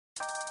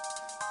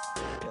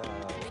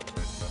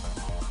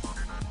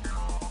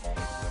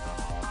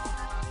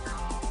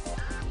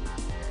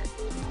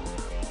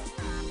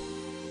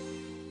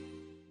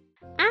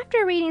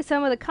reading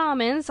some of the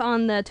comments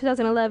on the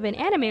 2011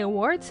 Anime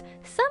Awards,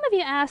 some of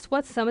you asked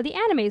what some of the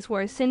animes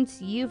were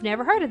since you've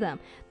never heard of them.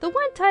 The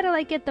one title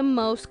I get the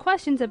most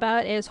questions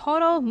about is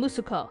Hourou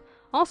Musuko,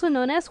 also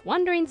known as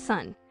Wandering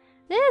Sun.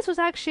 This was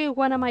actually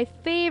one of my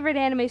favorite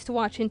animes to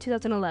watch in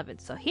 2011,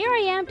 so here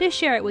I am to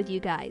share it with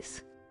you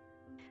guys.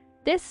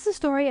 This is a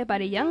story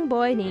about a young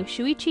boy named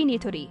Shuichi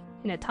Nitori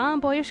and a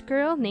tomboyish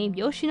girl named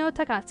Yoshino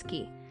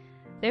Takatsuki.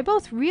 They're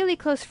both really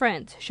close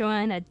friends,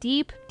 showing a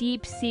deep,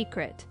 deep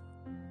secret.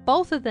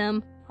 Both of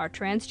them are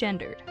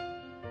transgendered.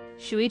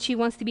 Shuichi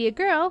wants to be a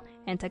girl,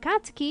 and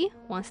Takatsuki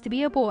wants to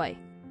be a boy.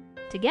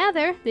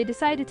 Together, they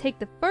decide to take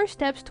the first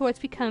steps towards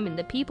becoming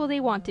the people they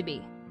want to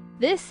be.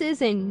 This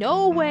is in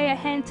no way a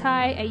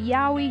hentai, a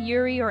yaoi,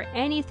 yuri, or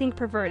anything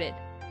perverted.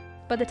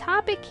 But the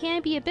topic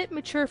can be a bit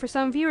mature for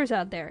some viewers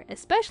out there,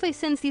 especially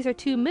since these are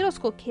two middle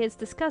school kids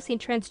discussing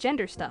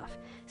transgender stuff.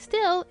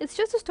 Still, it's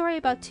just a story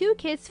about two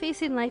kids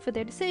facing life with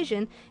their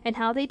decision and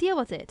how they deal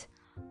with it.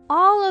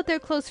 All of their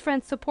close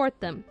friends support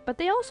them, but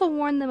they also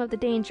warn them of the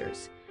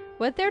dangers.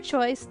 With their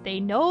choice,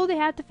 they know they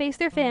have to face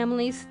their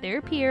families,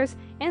 their peers,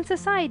 and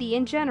society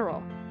in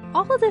general.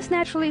 All of this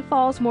naturally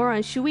falls more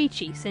on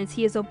Shuichi since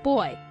he is a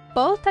boy.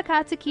 Both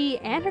Takatsuki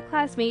and her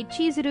classmate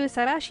Chizuru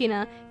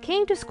Sarashina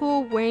came to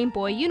school wearing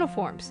boy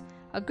uniforms.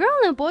 A girl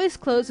in boys'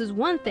 clothes is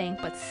one thing,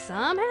 but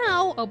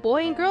somehow a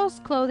boy in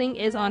girls' clothing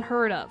is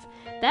unheard of.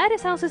 That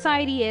is how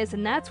society is,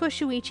 and that's what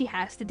Shuichi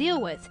has to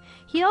deal with.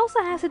 He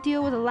also has to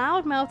deal with a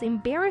loudmouthed,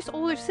 embarrassed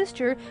older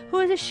sister who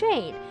is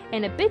ashamed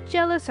and a bit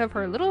jealous of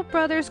her little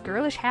brother's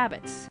girlish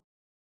habits.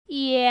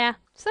 Yeah,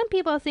 some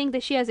people think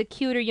that she has a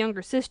cuter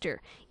younger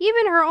sister.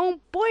 Even her own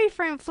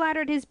boyfriend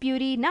flattered his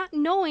beauty, not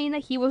knowing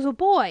that he was a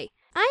boy.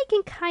 I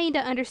can kinda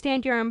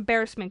understand your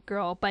embarrassment,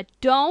 girl, but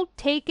don't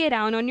take it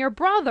out on your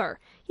brother.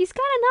 He's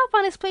got enough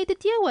on his plate to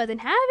deal with, and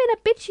having a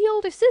bitchy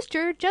older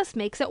sister just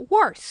makes it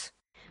worse.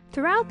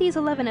 Throughout these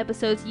 11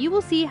 episodes, you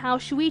will see how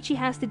Shuichi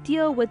has to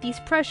deal with these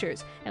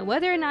pressures, and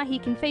whether or not he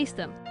can face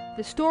them.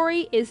 The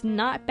story is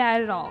not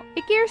bad at all.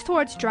 It gears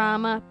towards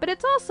drama, but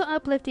it's also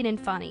uplifting and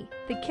funny.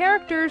 The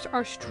characters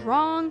are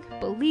strong,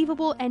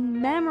 believable,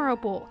 and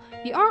memorable.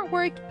 The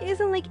artwork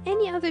isn't like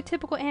any other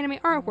typical anime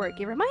artwork.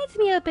 It reminds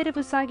me a bit of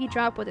Usagi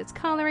Drop with its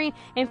coloring,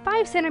 and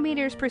 5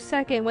 centimeters per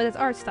second with its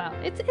art style.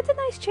 It's a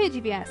nice change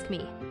if you ask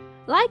me.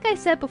 Like I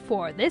said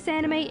before, this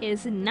anime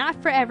is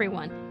not for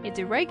everyone. It's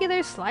a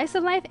regular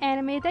slice-of-life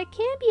anime that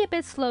can be a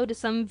bit slow to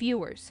some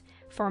viewers.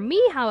 For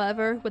me,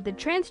 however, with the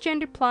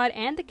transgender plot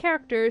and the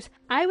characters,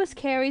 I was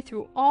carried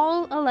through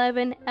all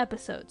 11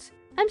 episodes.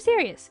 I'm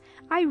serious,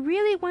 I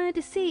really wanted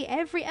to see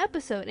every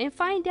episode and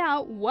find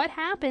out what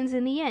happens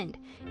in the end.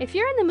 If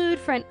you're in the mood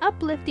for an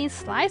uplifting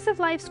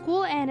slice-of-life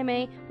school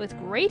anime with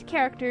great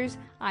characters,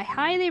 I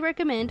highly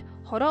recommend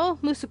Hourou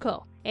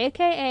Musuko,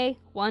 aka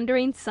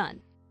Wandering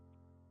Sun.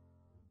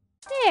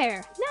 There!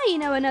 Now you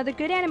know another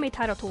good anime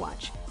title to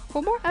watch.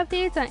 For more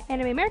updates on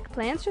Anime America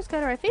plans, just go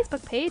to our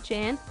Facebook page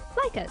and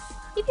like us.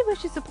 If you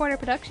wish to support our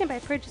production by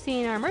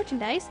purchasing our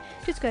merchandise,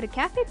 just go to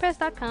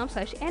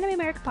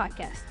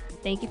cafepress.com/animeamericapodcast.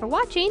 Thank you for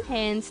watching,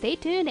 and stay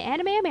tuned to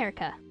Anime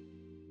America.